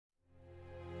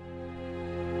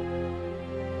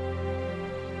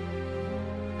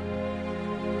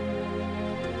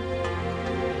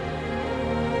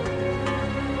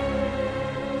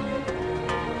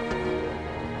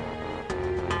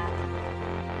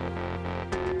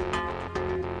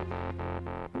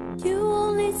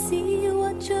only see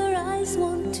what your eyes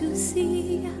want to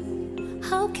see.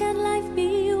 How can life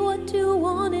be what you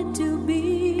want it to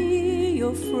be?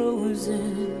 You're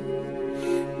frozen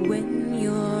when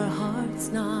your heart's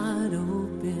not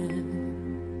open.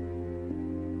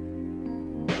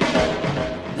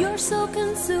 You're so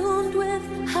consumed with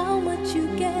how much you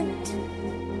get.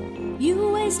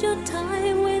 You waste your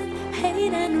time with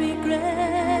hate and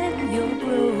regret. You're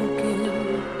broken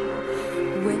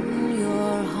when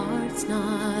your heart's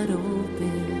not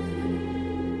open.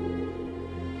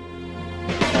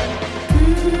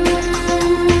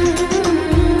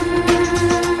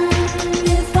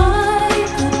 If I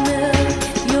could melt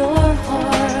your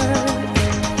heart,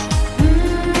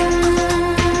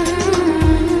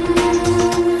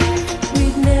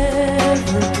 we'd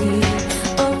never be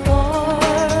apart.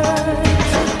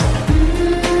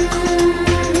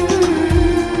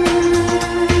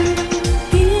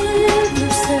 Give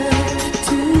yourself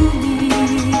to me.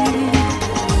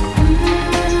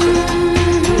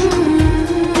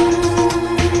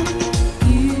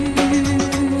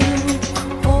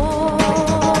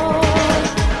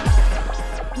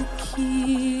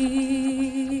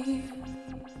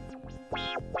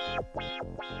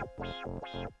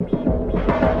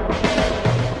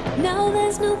 Now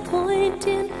there's no point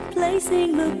in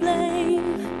placing the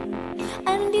blame,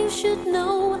 and you should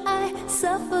know I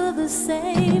suffer the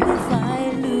same. If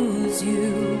I lose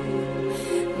you,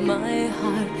 my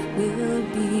heart will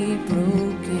be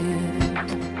broken.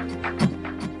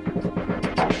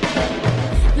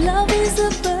 Love is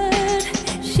a bird,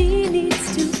 she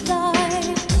needs to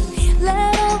fly.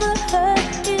 Let all the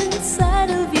hurt inside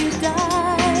of you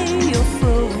die. You're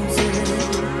frozen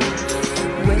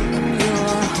when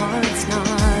your heart's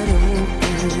not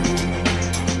open.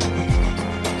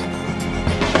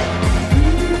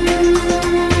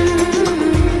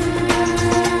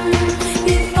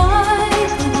 If I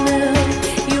could melt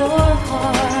your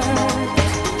heart,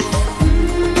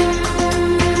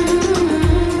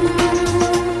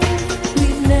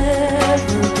 we'd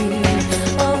never be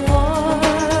apart.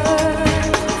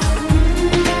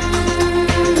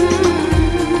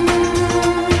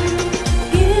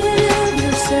 Give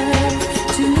yourself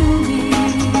to me.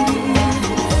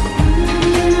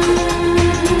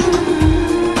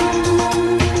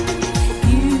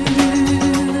 You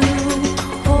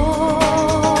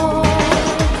hold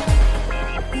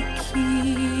the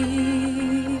key.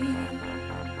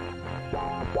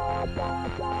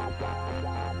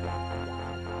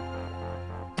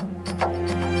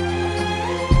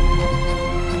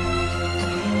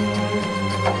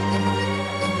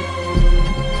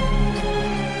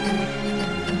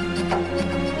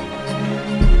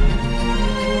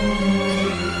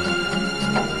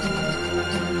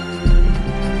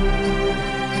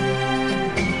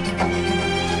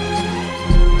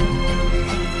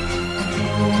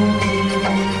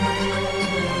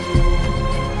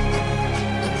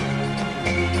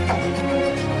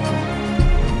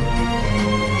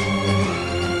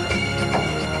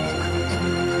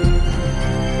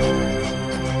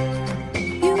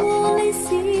 You only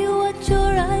see what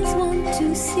your eyes want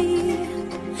to see.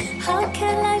 How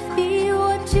can life be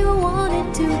what you want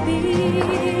it to be?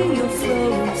 You're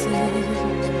frozen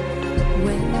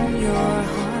when your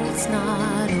heart's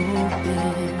not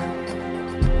open.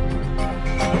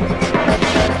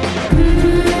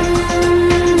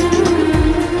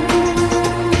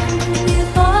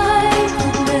 If I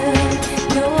could melt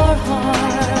your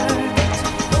heart,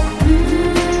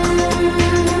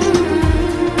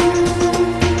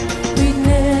 we'd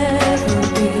never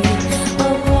be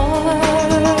apart.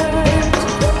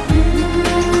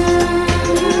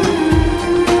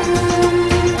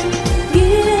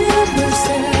 Give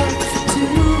yourself to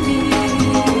me.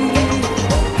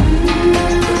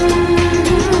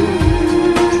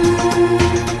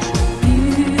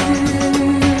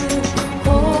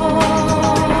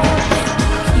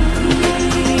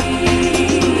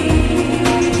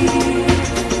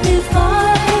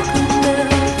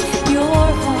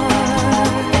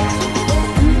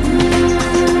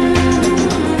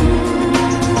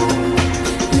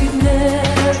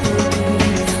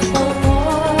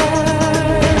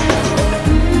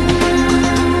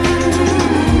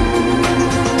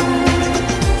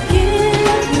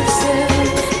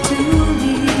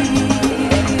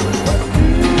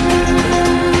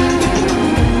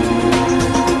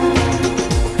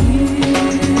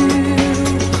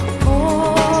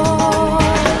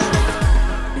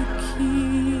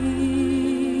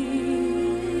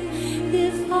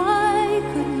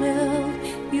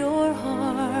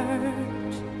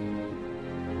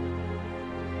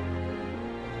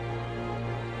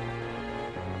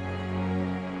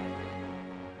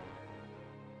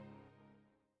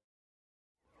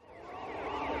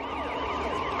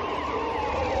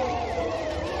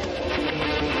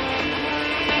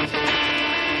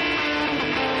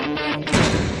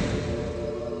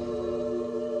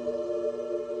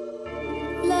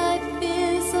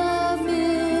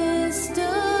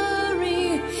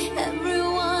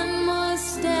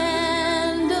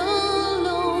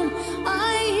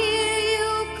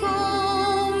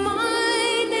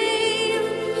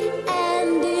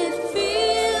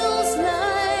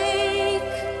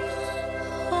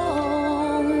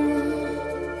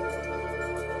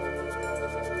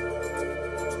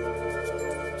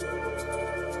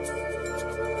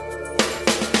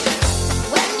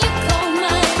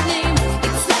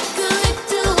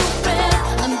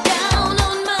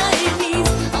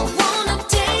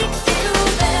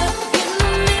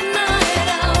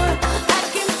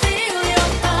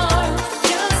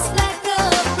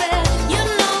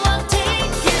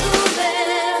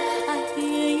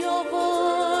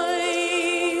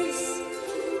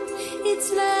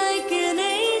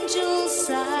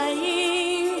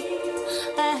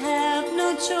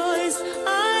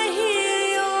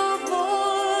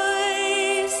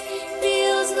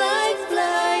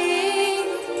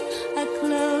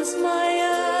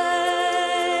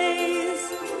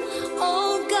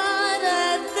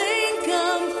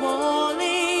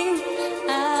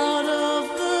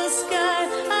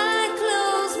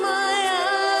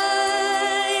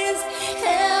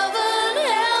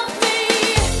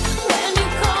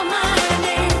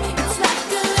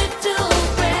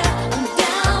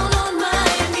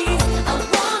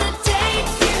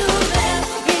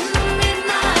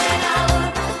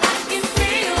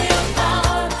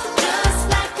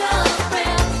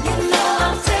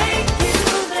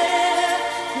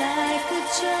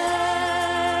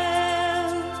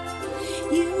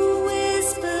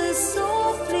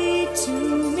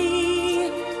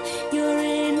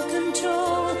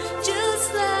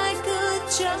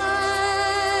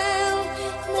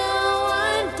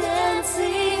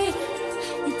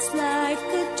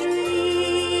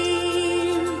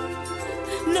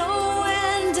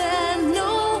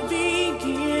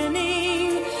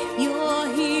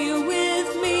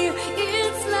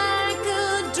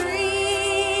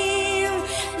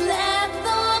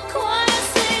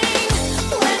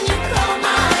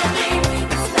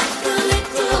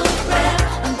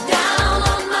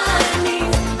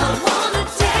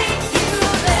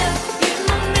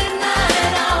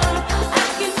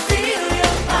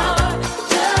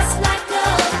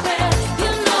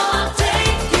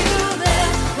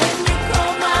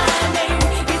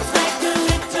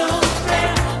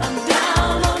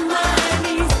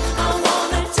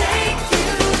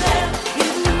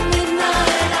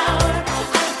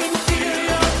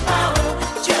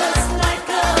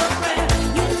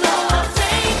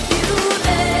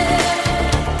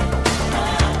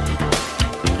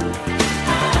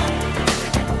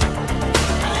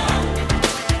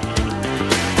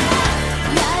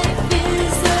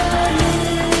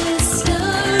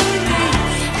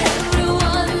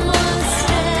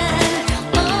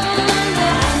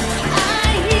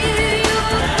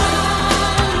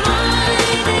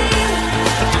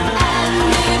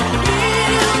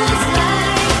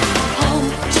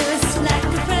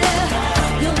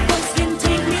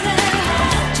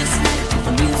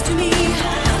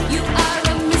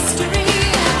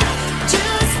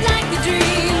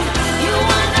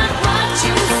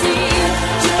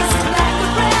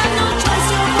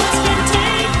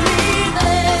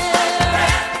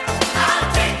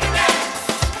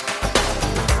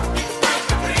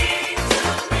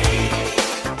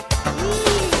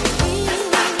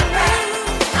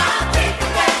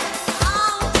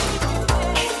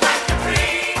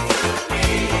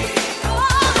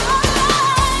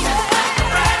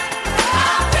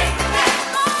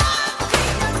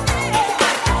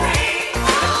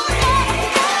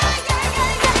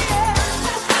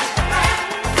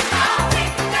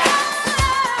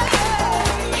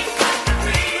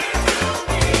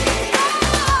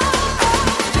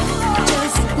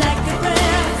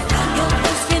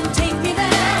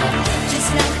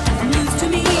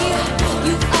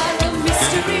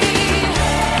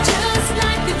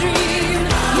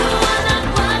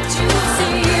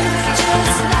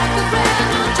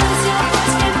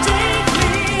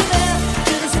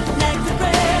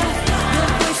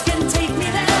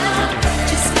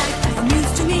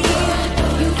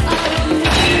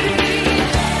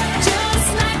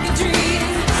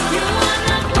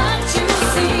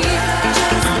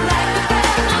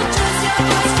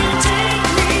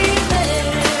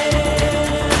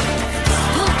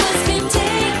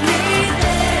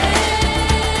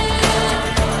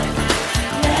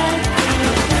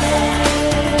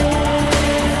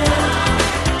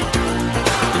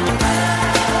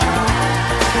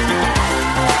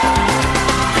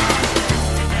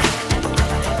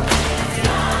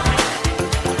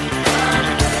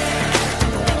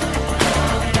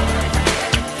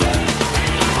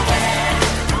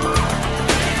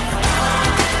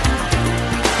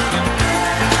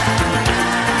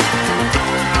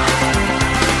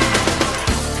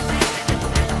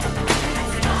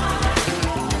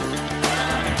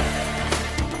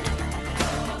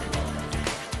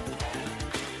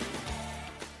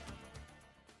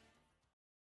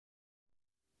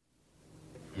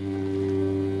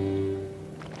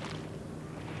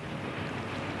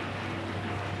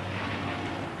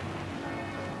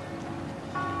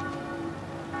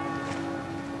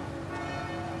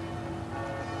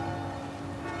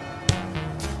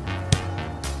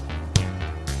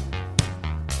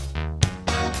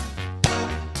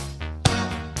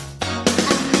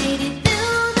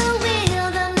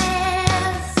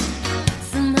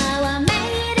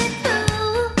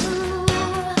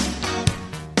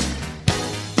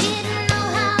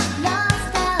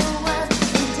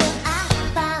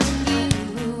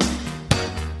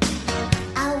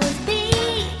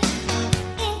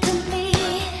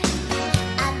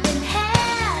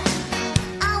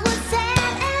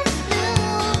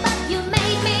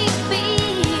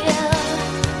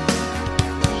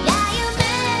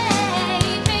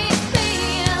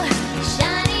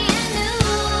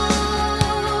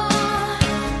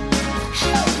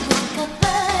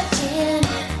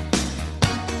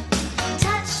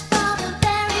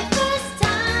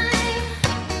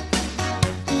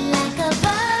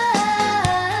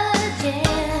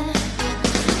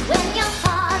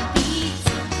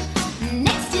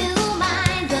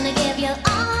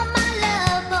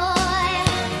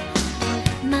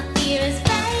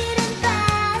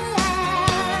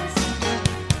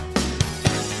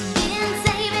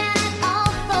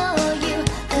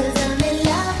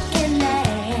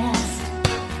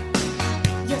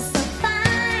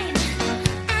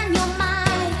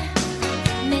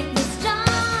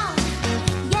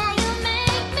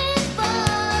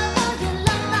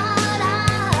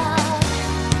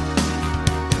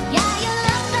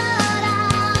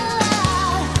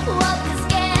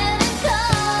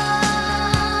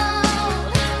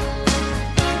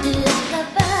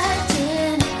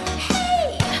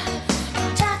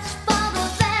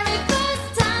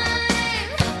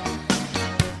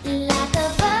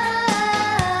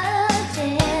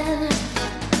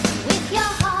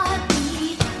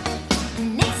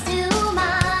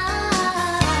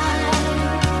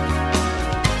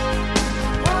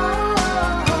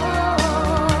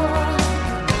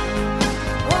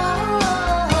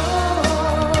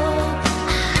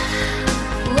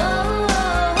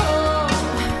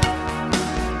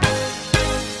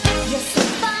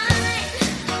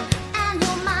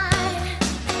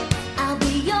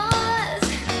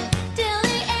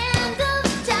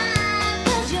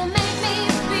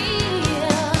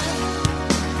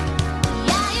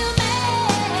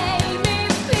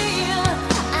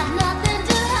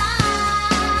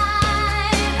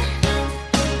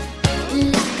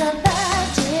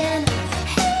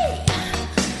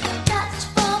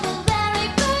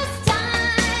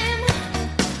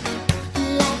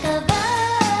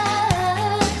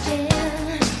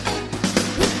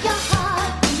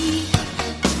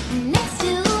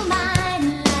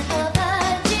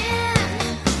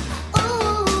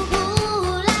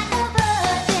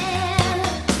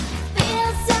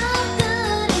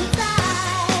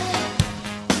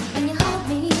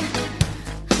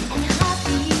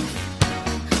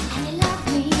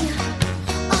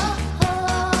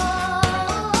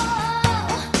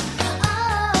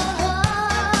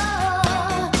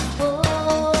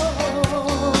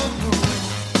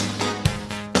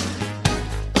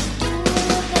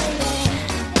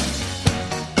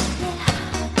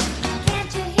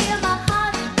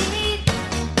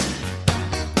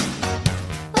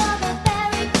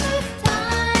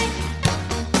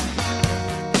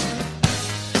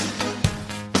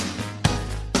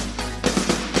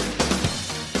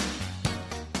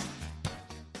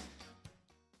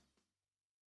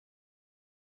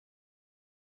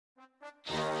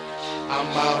 I'm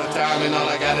out of time and all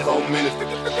I got is 4 minutes.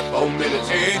 4 minutes,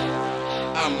 hey.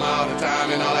 I'm out of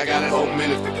time and all I got is 4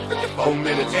 minutes. 4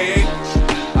 minutes, hey.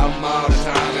 I'm out of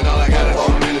time and all I got is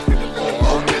 4 minutes.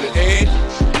 4 minutes, hey.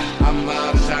 I'm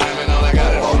out of time and all I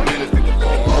got is 4 minutes.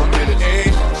 4 minutes, hey.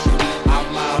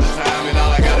 I'm out of time and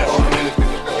all I got is 4 minutes.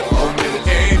 4 minutes,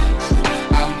 hey.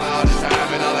 I'm out of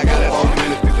time and all I got is 4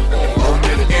 minutes. 4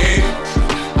 minutes, hey.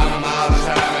 I'm out of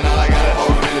time and all I got is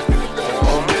 4 minutes.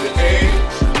 4 minutes, hey.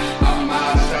 I'm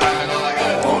out of time and all I got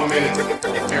is 4 minutes.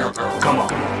 Girl, come on.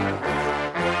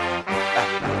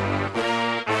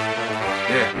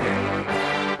 Yeah.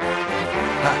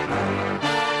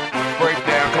 Break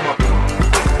down, come on.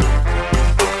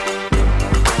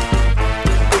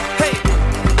 Hey,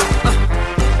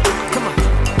 come on,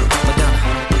 Madonna.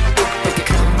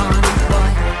 Come on, boy,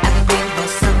 I've been waiting for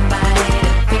somebody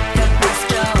to pick up my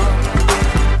straw.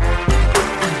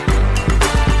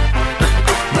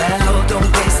 Well, don't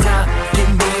waste time. Give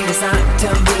me the sign.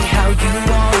 Tell me how you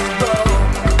wanna roll.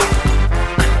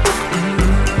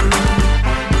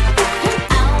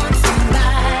 I want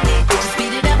somebody to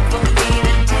speed it up for me,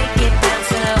 then take it down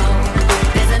slow.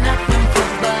 There's enough room for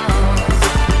both.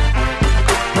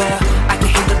 Well, I can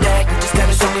handle that. You just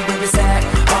gotta show me where it's at.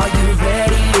 Are you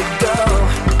ready to go?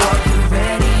 Are you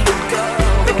ready to go?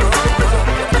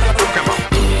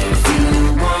 If you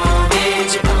want it,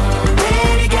 you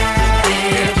already got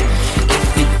it. If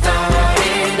you thought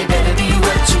it, it better be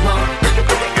what you want.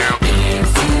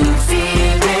 If you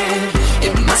feel it,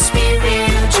 it must be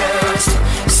real. Just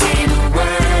say the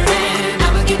word and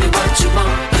I'ma give you what you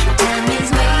want. Time is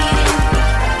waiting,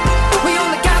 We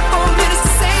only got 4 minutes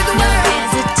to say the no word.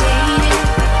 hesitating.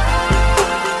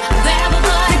 Grab a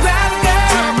boy, Grab a girl.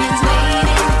 time is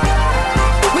waiting,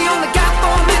 We only got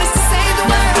 4 minutes to say the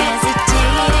no word.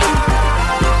 hesitating.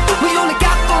 We only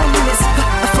got 4 minutes.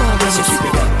 4 minutes.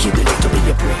 So keep it up, don't be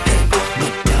a break. Hey,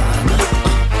 Madonna,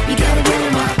 you gotta get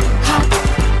in my hot.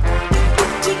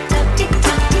 Tick tock, tick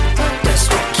tock, tick tock. That's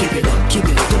right, keep it up,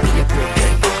 don't be a break.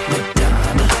 Hey,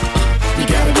 Madonna, you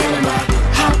gotta get in my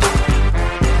hot.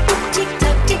 Tick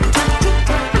tock, tick tock, tick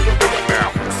tock.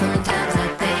 Sometimes I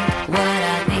think what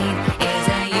I need is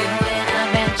a you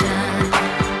intervention.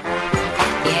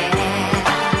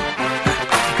 Yeah.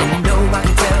 And you know I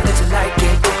can tell that you like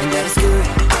it, and that is good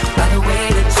by the way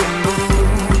that you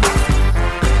move.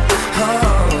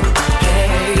 Oh,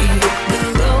 hey. The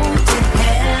road to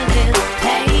hell is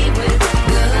paved with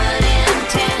good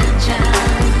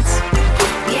intentions.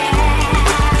 Yeah.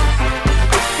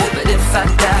 But if I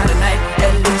die tonight,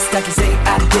 at least I can say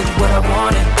I did what I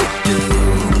wanted to do.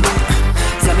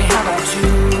 Tell me, how about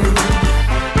you?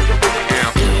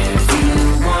 If you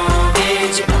want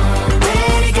it, you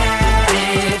already got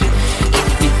it. If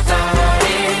you thought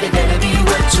it, it better be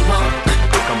what you want.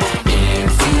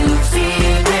 If you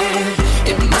feel it,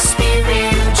 it must be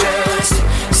real. Just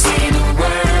say the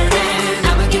word and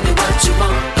I'ma give you what you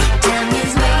want. Time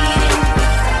is waiting,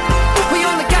 We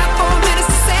only got 4 minutes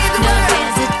to say the no word.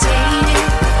 hesitating.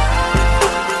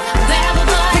 Grab a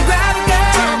boy, Grab a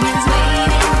girl. time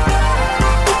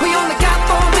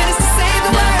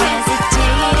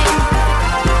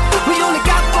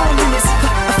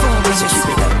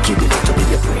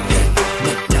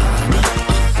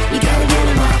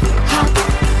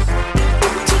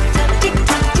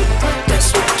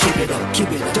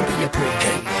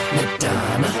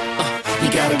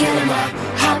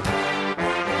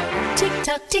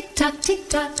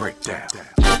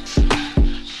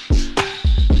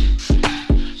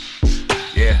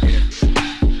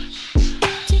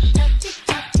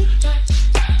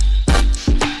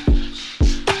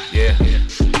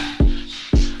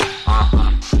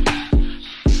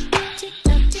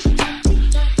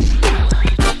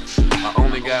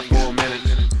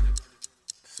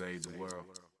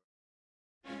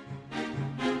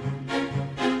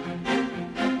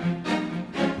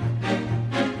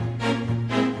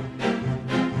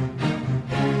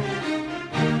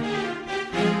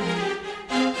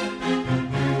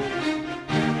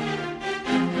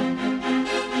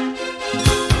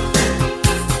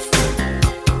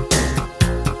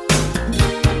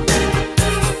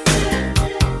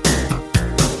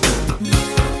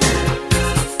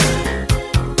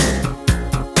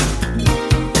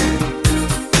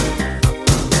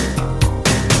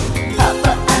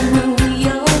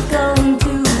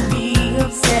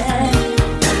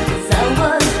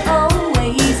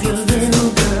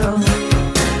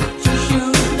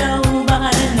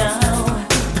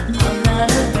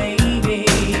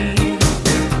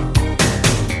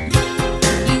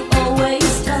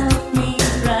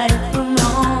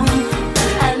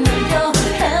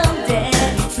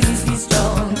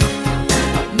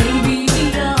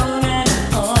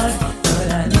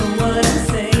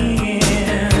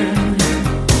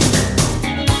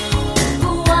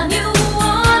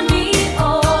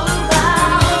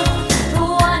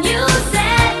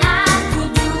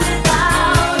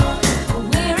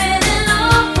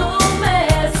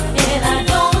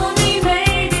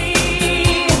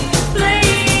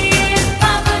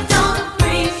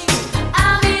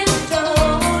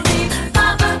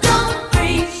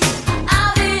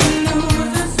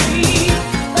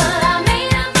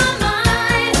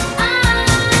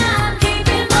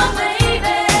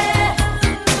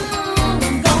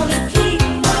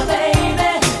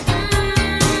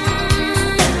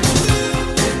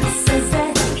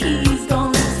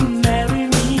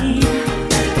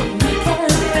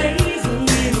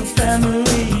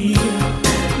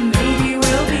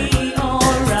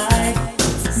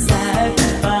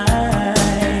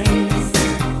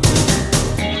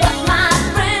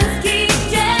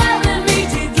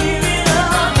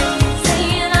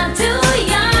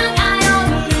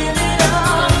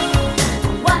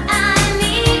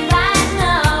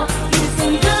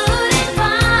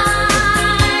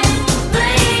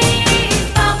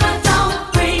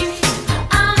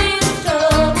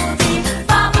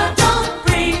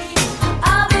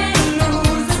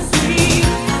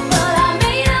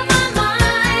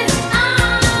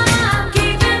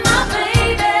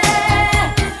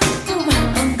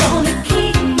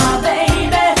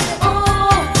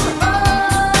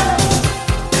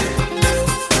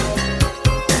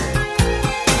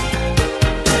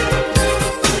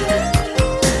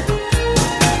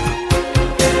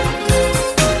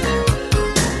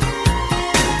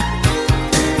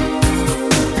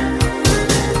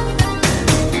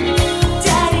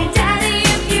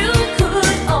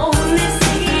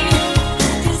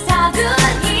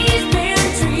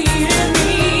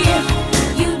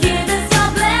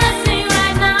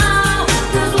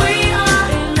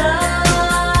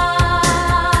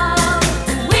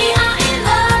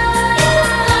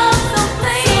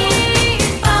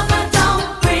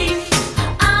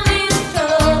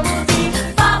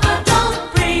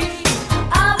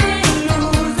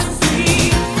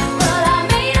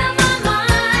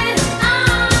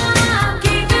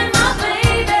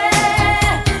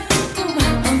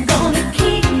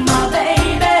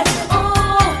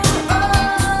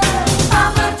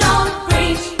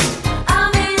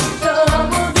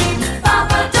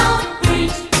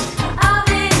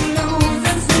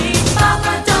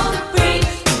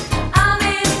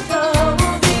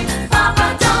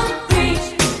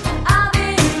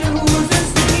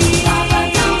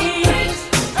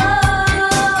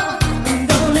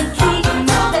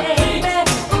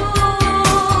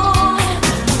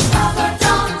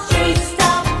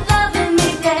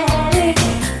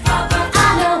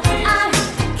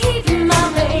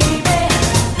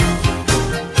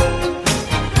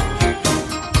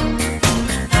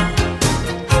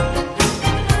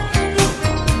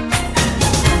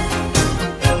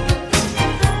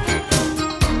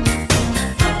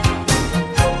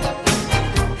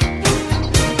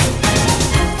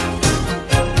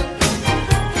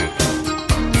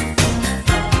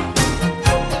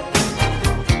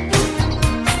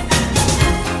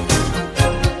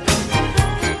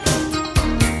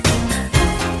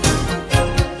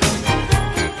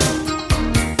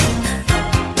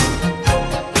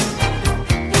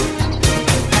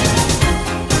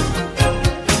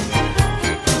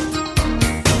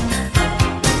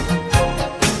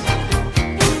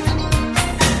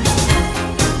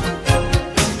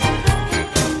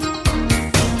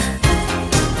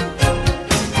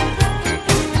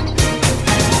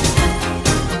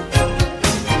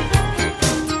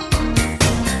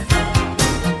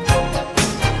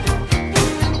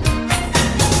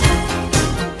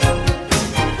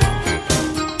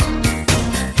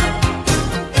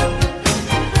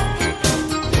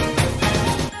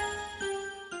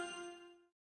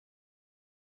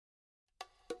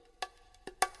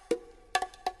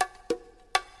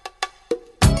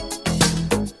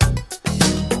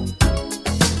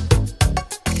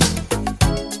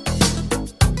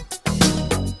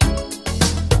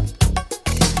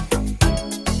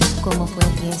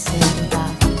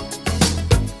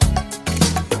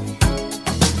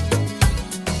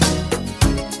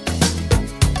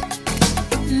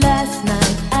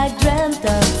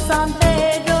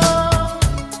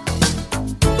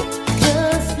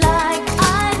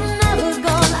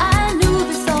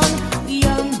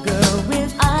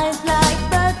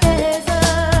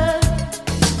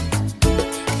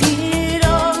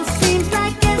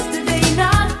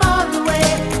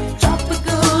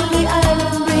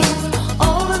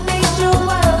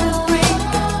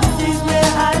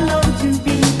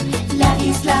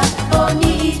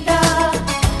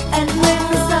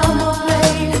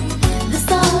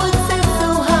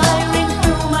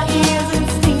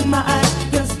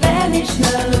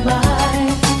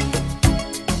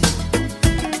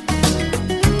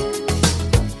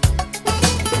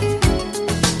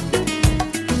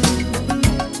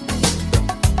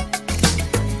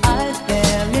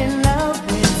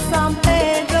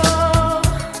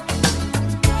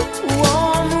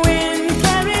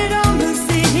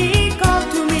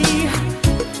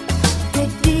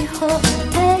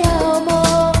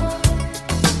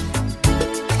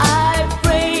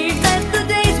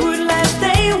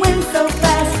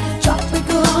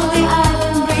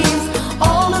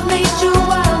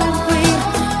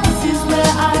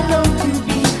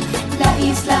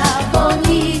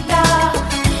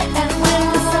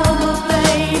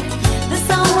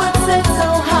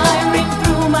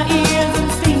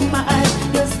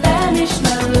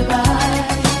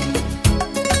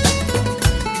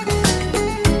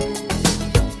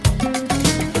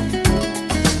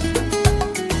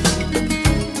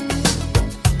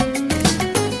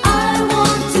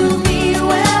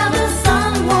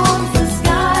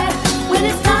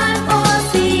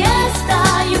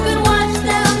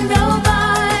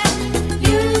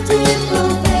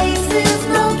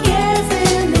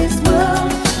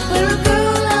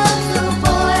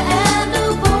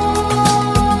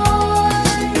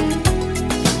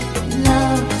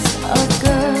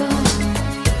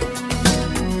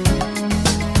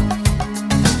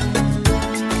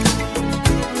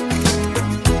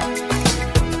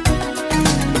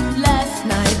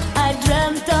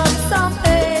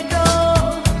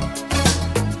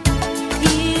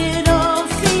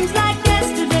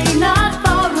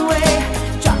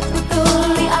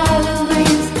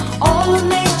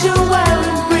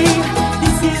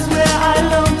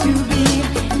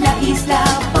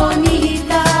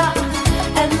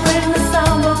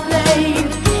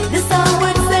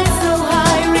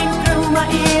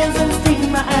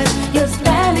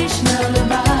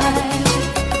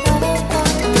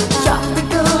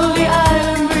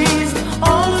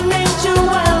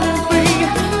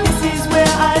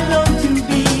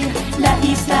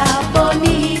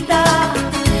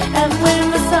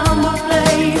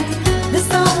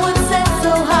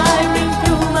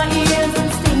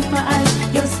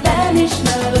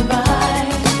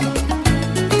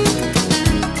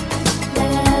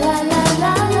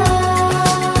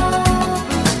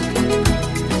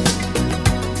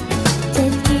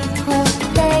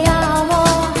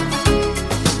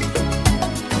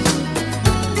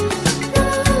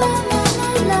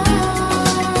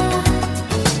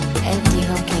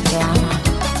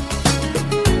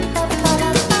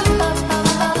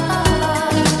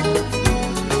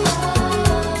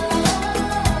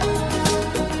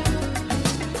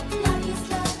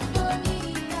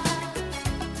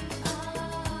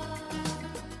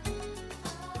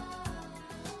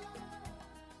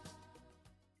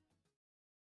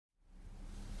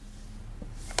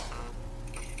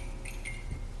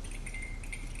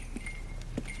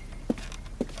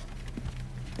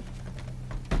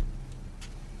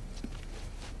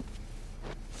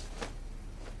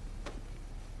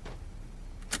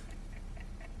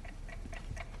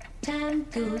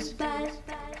time goes by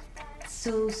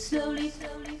so slowly.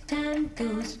 Time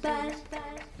goes by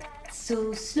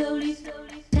so slowly.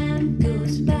 Time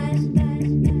goes by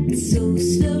so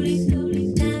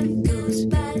slowly. Time goes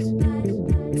by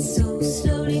so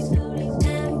slowly.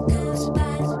 Time goes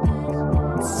by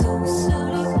so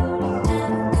slowly.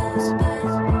 Time goes by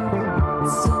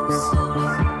so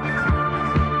slowly.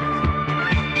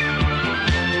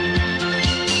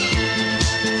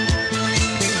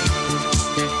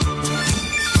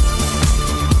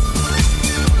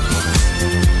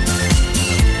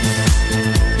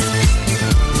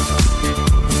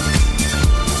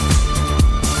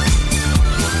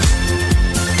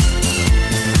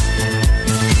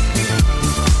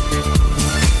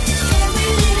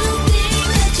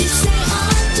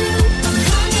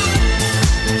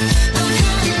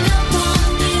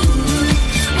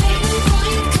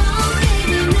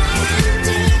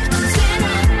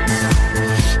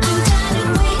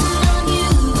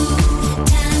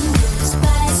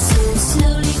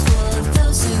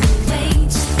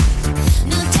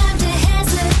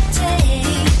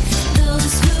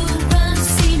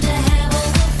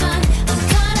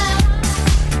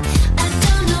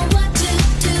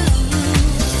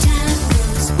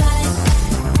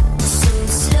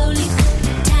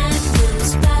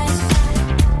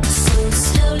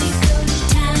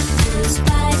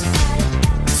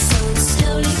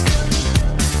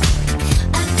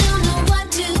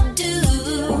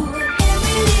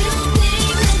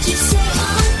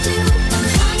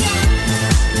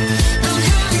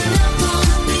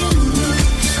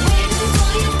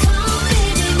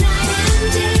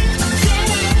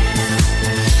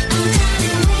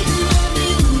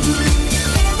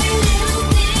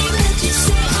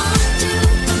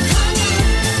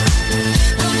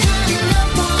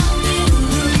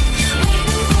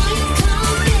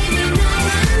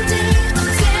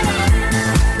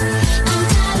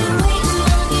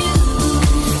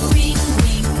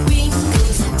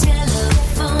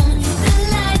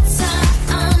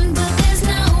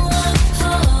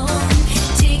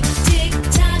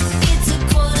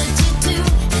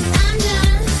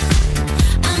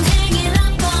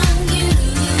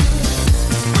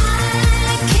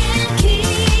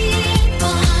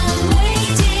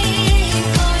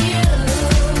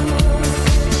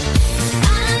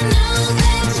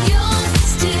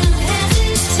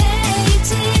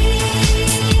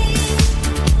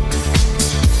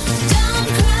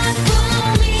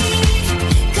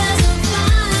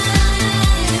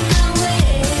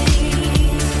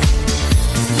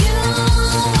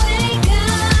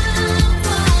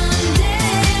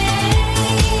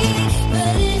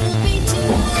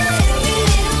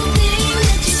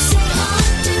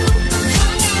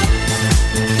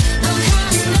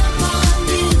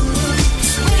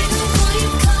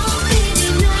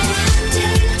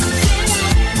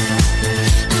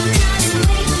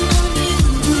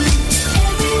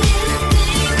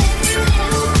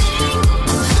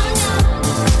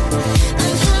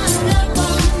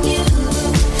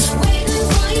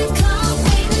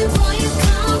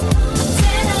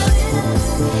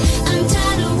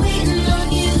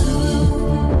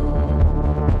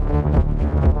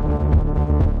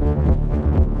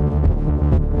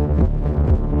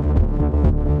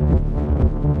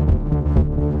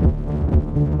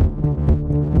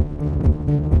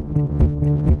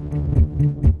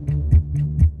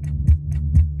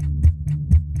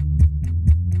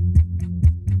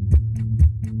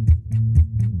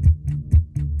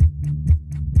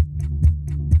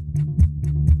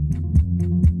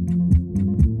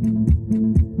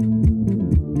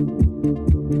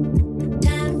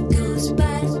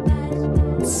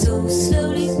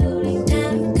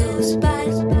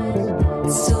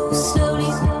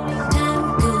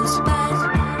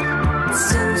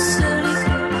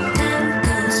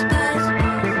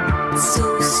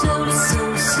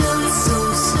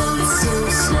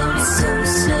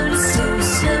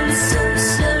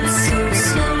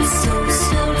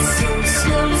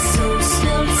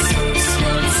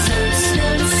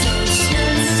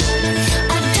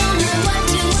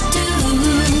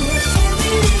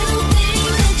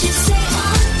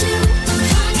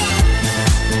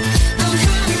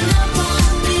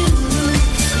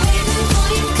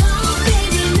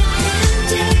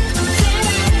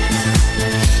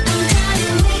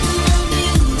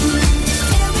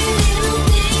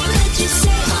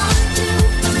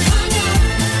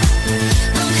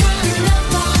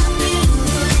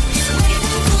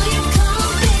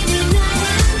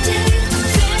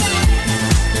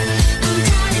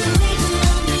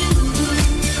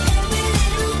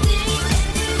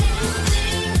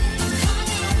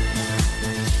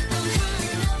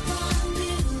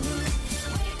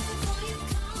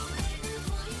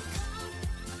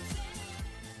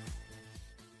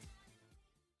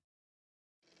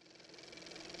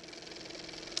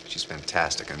 She's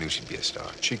fantastic. I knew she'd be a star.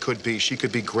 She could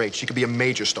be great. She could be a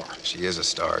major star. She is a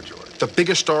star, George. The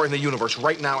biggest star in the universe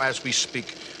right now as we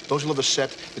speak. Those who love the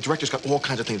set, the director's got all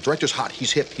kinds of things. The director's hot,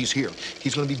 he's hip, he's here.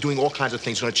 He's gonna be doing all kinds of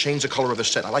things. He's gonna change the color of the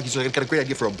set. He's got a great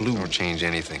idea for a blue. Don't change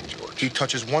anything, George. He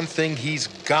touches one thing, he's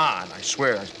gone. I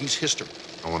swear, he's history.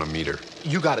 I want to meet her.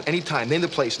 You got it, anytime. Name the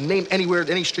place, name anywhere,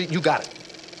 any street, you got it.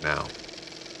 Now.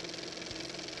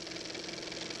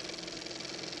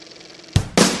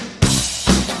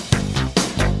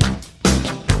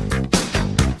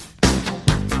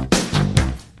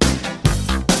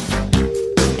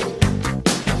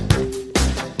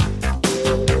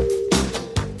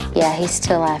 Yeah, he's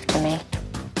still after me.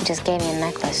 He just gave me a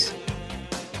necklace.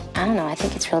 I don't know, I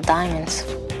think it's real diamonds.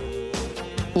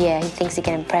 Yeah, he thinks he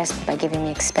can impress me by giving me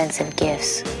expensive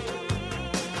gifts.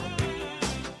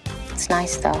 It's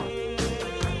nice, though.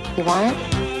 You want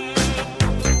it?